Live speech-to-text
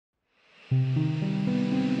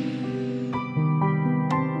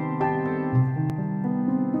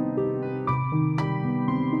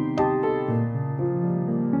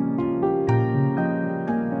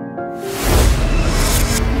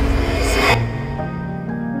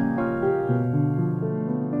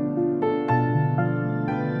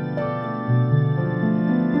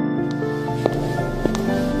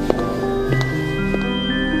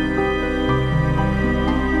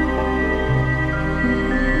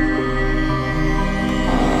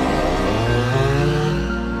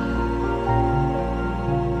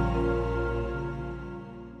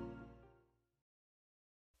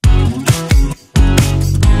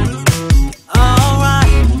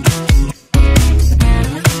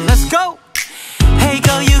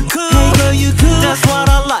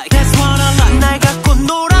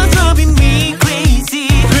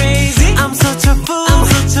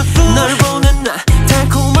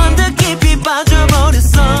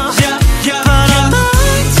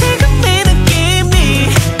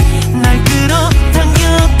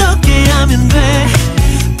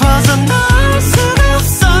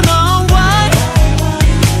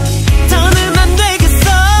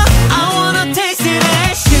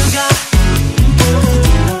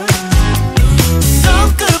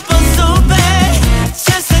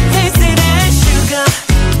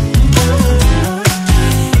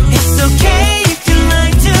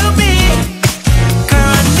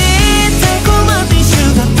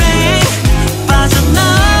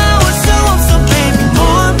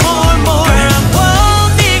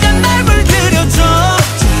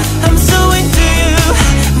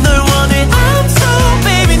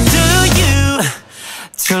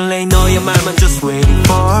말만 just waiting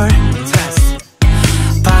for test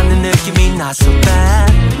받는 느낌이 not so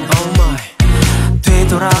bad oh my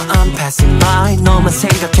뒤돌아 I'm passing by 너만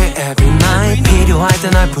생각해 every night 필요할 때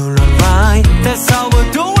날 불러 right that's how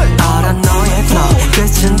we do it 알아 너의 flow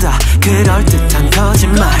끝은 다 그럴듯한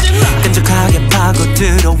거짓말 끈적하게 파고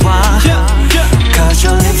들어와 Cause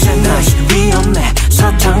your lips are nice 위험해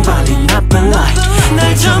사탕 발린 나쁜 light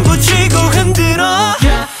날 전부 쥐고 흔들어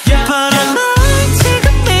But I'm not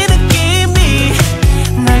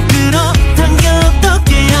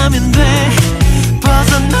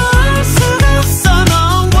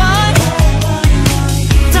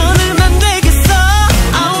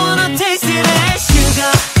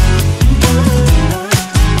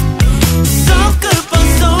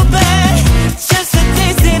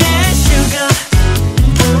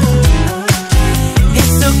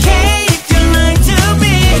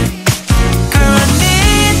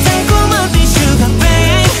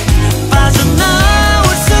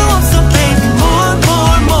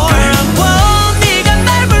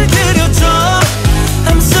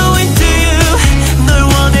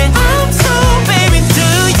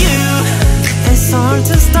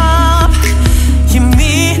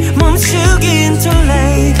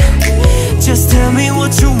Just tell me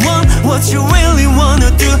what you want, what you really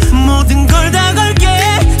wanna do 모든 걸 다 걸게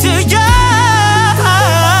to you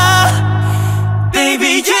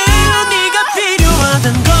Baby you 네가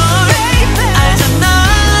필요하단 걸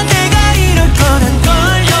알잖아 내가 이럴 거란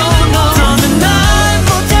걸 더는 날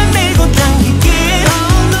못해 밀고 당기길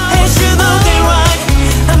As you know they right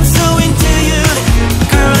I'm so into you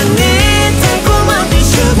Girl I need 달콤한 네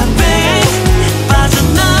sugar babe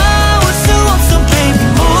빠져나올 수 없어 baby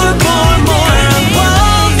more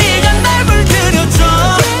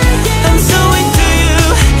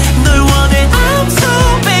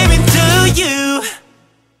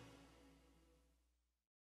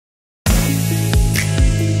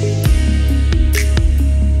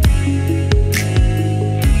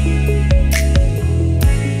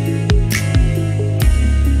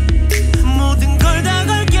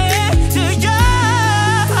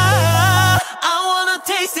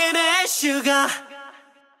sugar